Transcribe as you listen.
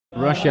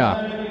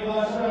Russia.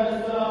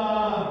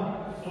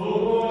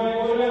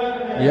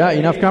 Yeah,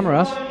 enough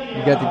cameras.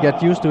 You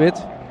get used to it.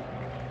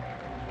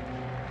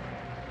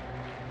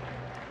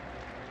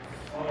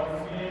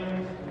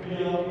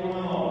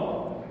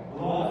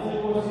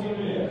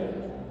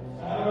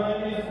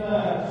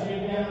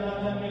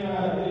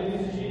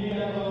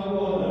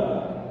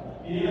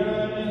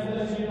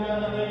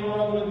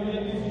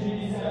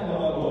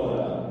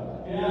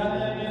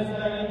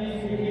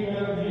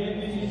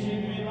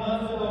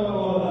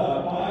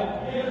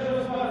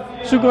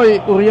 Sugoi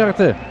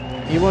Uriarte.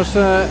 He was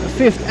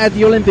 5th at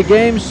the Olympic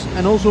Games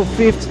and also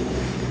 5th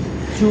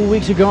 2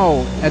 weeks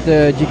ago at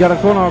the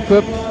Jigarkono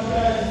Cup.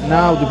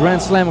 Now the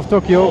Grand Slam of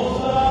Tokyo.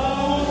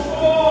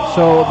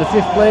 So the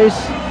 5th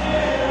place.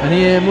 And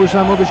here Musa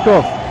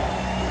Mogushkov,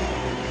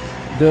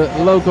 the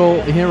local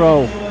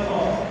hero.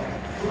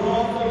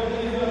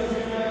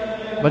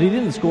 But he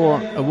didn't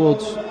score a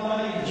World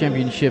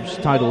Championships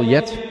title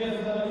yet.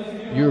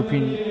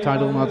 European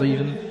title not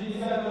even.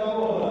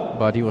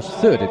 But he was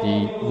 3rd at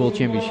the World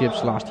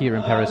Championships last year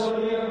in Paris.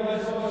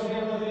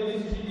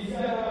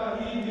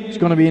 It's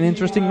going to be an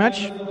interesting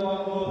match.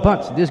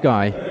 But this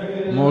guy,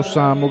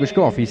 Musa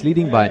Mogushkov, he's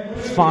leading by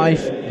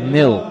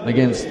 5-0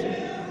 against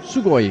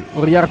Sugoi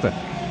Uriarte.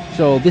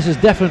 So this is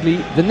definitely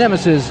the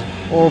nemesis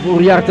of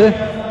Uriarte.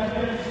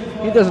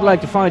 He doesn't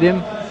like to fight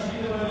him.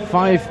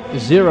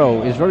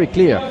 5-0 is very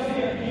clear.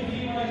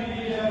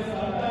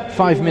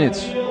 5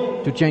 minutes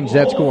to change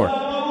that score.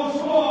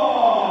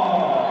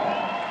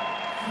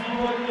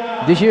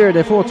 This year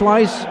they fought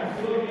twice,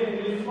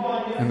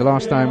 and the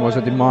last time was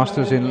at the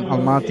Masters in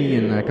Almaty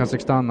in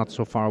Kazakhstan, not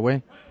so far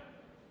away.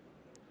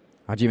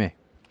 Hajime.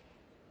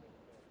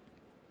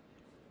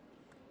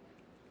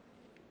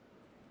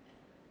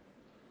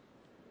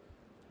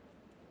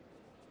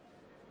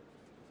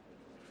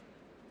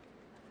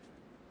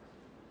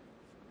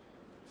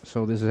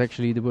 So this is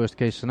actually the worst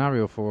case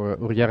scenario for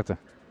Uriarte,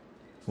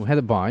 who had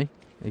a bye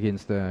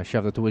against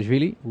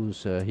Shavdatuashvili,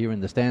 who's here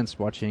in the stands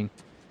watching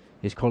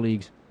his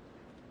colleagues.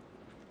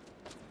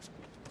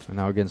 And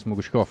now against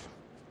Mogushkov.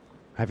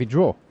 Heavy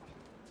draw.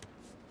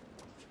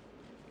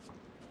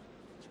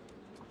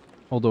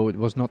 Although it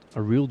was not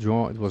a real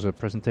draw, it was a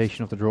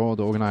presentation of the draw.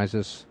 The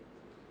organizers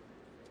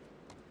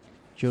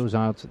chose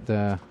out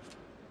the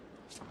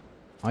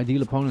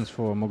ideal opponents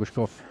for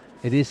Mogushkov.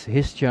 It is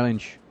his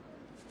challenge.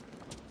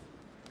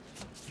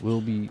 Will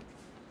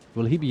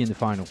he be in the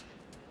final?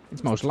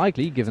 It's most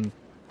likely, given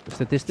the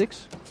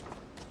statistics.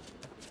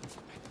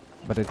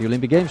 But at the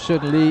Olympic Games,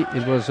 certainly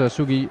it was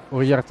Sugoi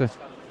Uriarte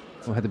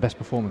who had the best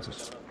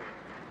performances.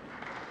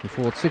 He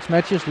fought 6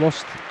 matches,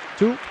 lost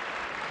 2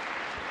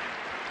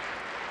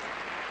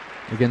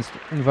 against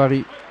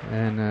Unvari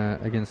and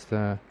against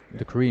the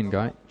Korean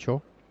guy,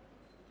 Cho,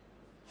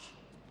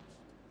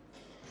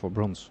 for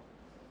bronze.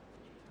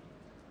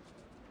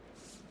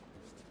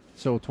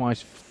 So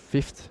twice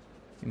 5th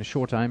in a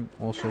short time,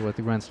 also at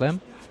the Grand Slam.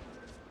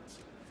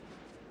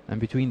 And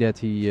between that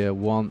he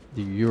won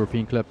the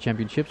European Club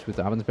Championships with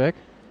Abensberg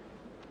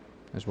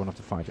as one of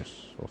the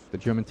fighters of the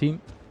German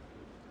team.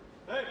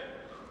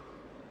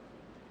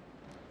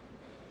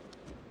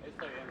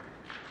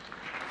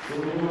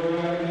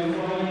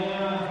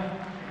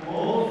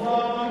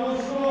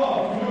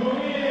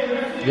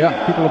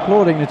 Yeah, people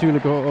applauding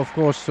natuurlijk, of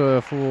course,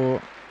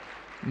 for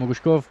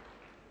Mogushkov.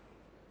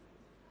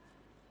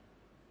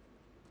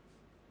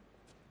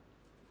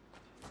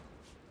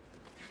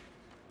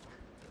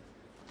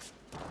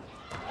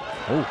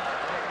 Oh,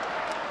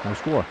 no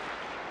score.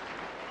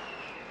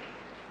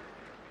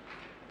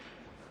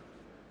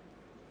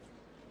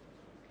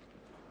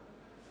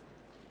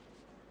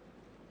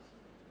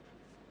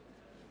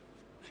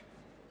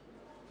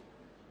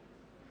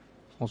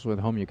 Also at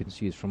home you can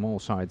see it from all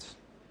sides.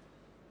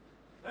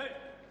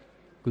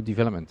 Good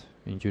development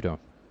in judo.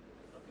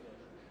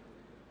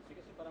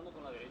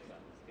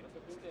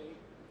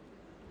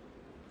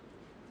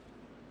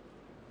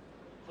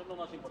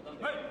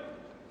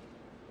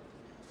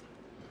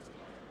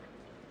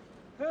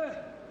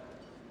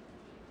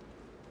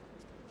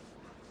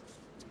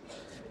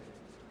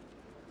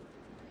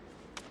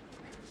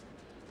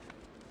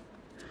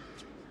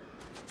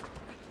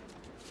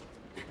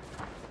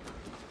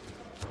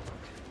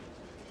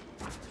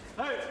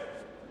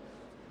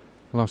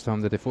 Last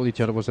time that they fought each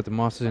other was at the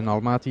Masters in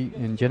Almaty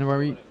in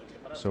January,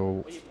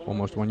 so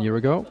almost 1 year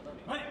ago.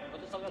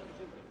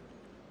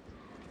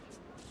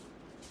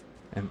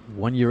 And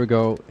 1 year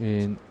ago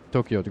in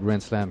Tokyo, the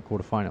Grand Slam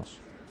quarterfinals.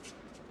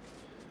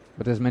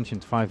 But as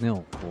mentioned,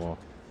 5-0 for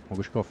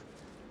Mogushkov.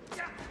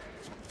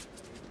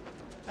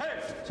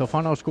 So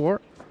final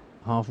score,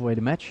 halfway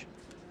the match.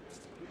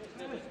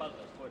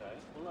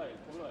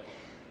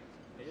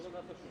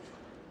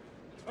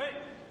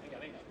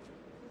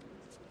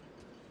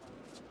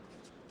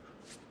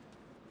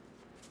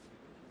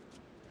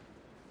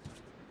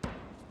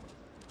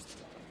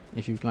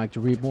 If you'd like to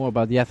read more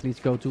about the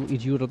athletes, go to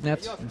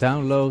edu.net,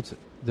 download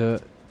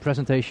the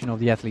presentation of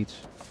the athletes,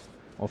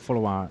 or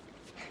follow our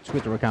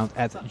Twitter account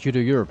at Judo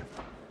Europe.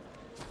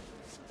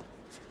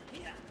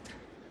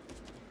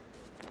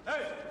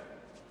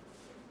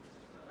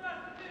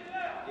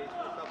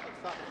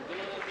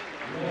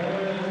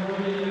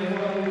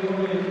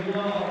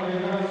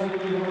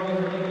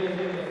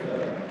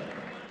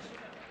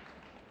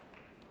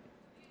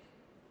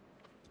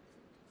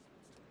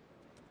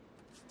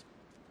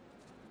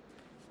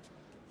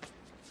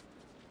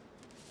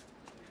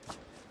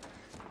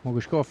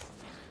 Mogushkov.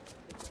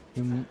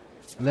 In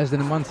less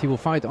than a month he will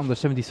fight under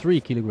 73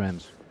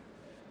 kilograms.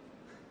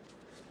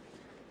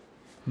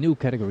 New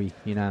category,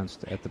 he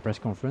announced at the press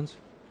conference.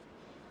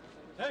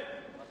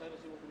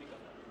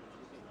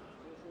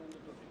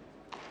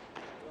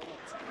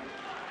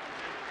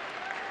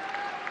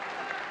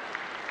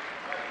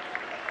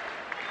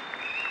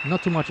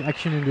 Not too much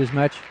action in this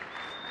match.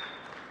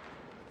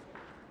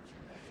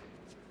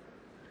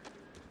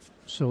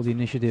 So the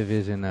initiative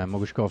is in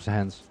Mogushkov's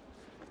hands.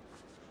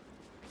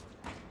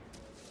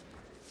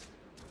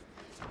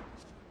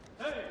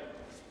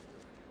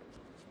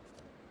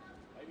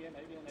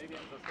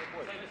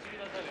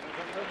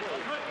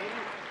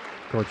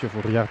 Coach of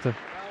Uriarte,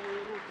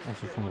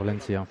 also from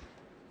Valencia.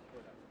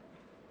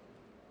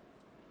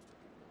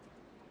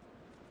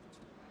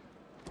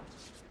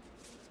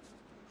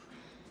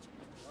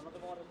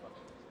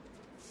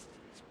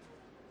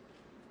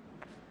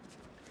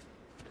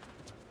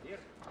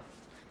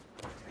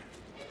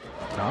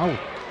 Now,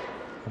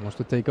 almost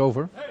to take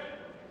over.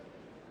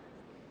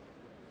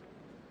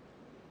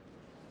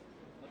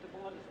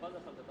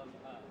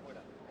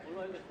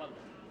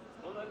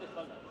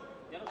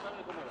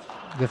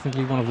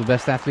 Definitely one of the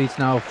best athletes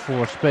now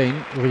for Spain.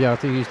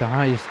 Uriarte is the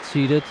highest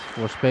seeded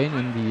for Spain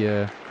in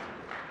the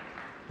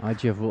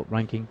IGF World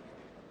Ranking.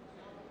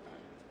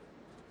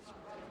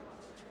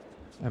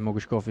 And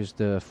Mogushkov is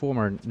the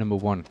former number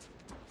 1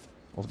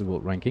 of the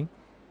World Ranking,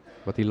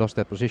 but he lost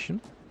that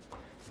position.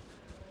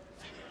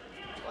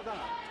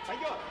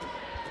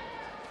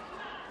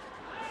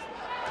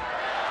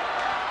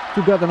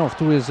 To Gadanov,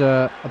 to his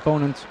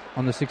opponent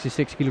on the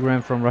 66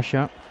 kilogram from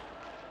Russia.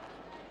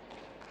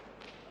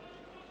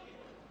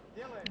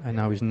 And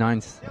now he's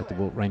 9th at the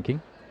world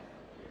ranking.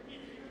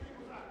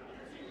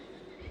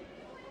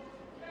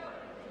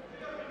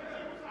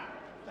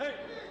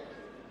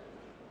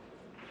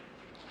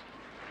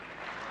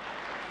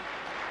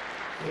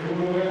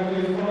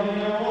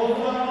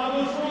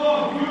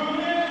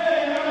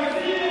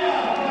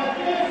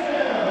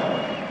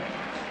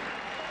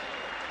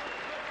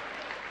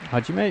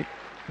 Hajime,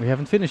 we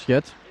haven't finished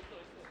yet.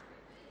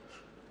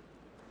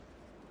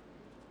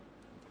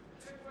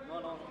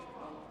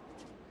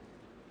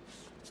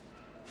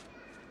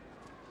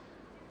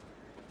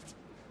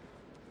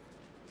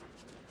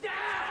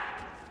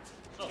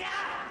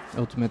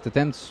 Ultimate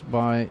attempts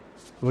by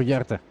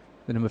Uriarte,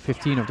 the number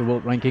 15 of the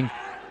world ranking.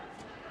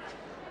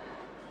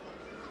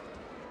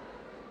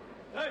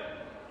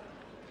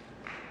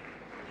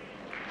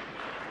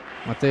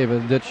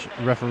 Matthäus, the Dutch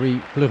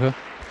referee, Plugge.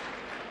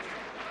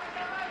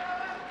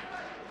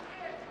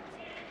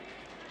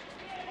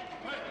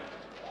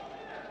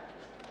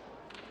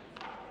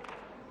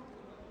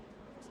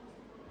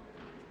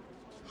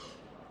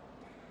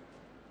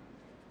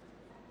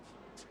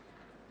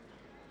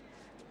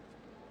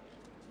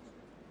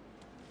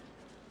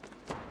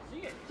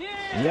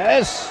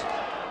 Yes!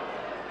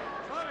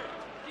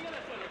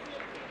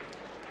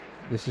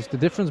 This is the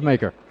difference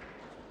maker.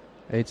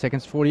 8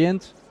 seconds for the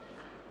end.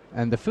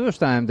 And the first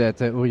time that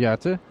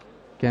Uriarte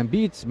can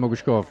beat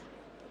Mogushkov.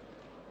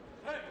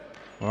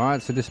 Well,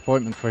 it's a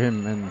disappointment for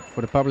him and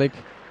for the public.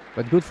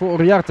 But good for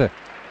Uriarte.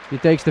 He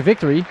takes the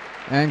victory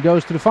and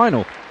goes to the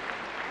final.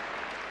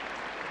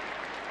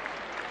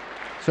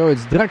 So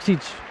it's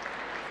Dracic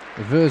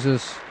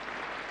versus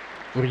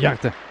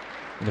Uriarte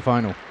in the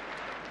final.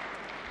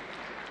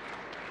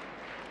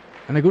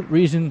 And a good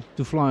reason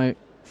to fly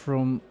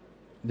from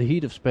the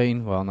heat of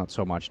Spain, well, not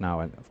so much now,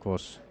 and of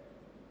course,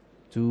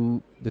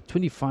 to the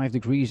 25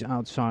 degrees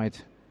outside,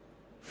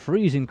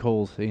 freezing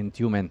cold in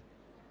Tyumen.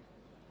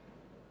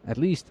 At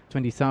least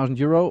 20,000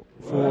 euro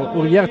for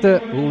Uriarte,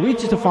 who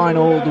reaches the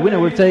final. The winner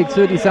will take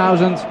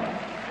 30,000.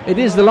 It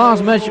is the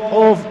last match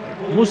of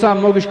Musa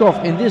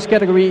Mogushkov in this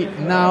category.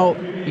 Now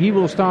he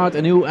will start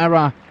a new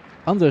era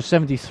under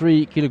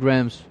 73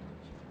 kilograms.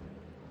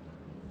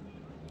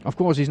 Of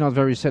course, he's not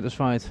very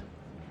satisfied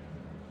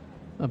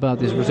about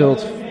this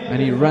result,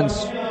 and he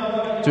runs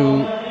to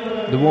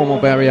the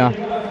warm-up area.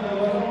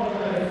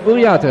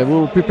 Uriarte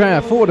will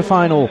prepare for the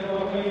final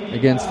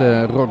against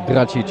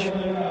Dracic.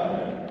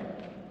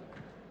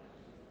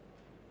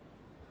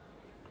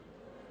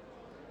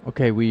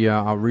 Okay, we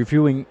are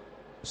reviewing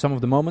some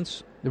of the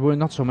moments. There were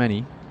not so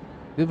many.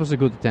 It was a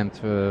good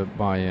attempt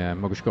by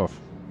Mogushkov.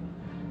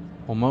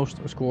 Almost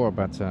a score,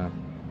 but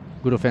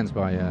good offense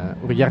by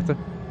Uriarte.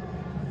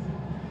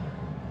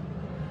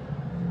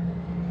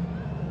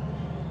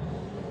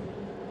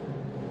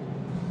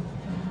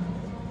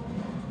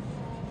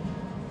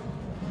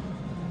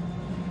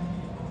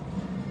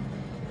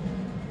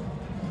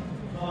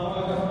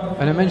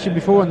 And I mentioned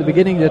before in the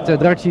beginning that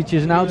Dracic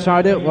is an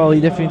outsider. Well, he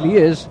definitely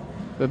is,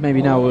 but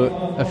maybe now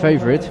a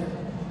favorite.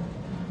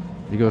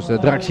 Because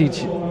Dracic,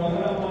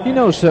 he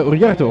knows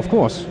Uriarte, of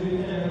course.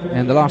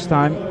 And the last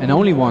time, and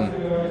only one,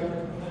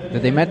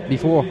 that they met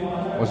before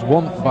was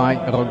won by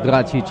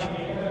Dracic.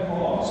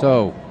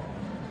 So,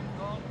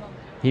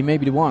 he may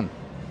be the one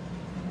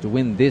to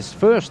win this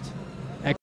first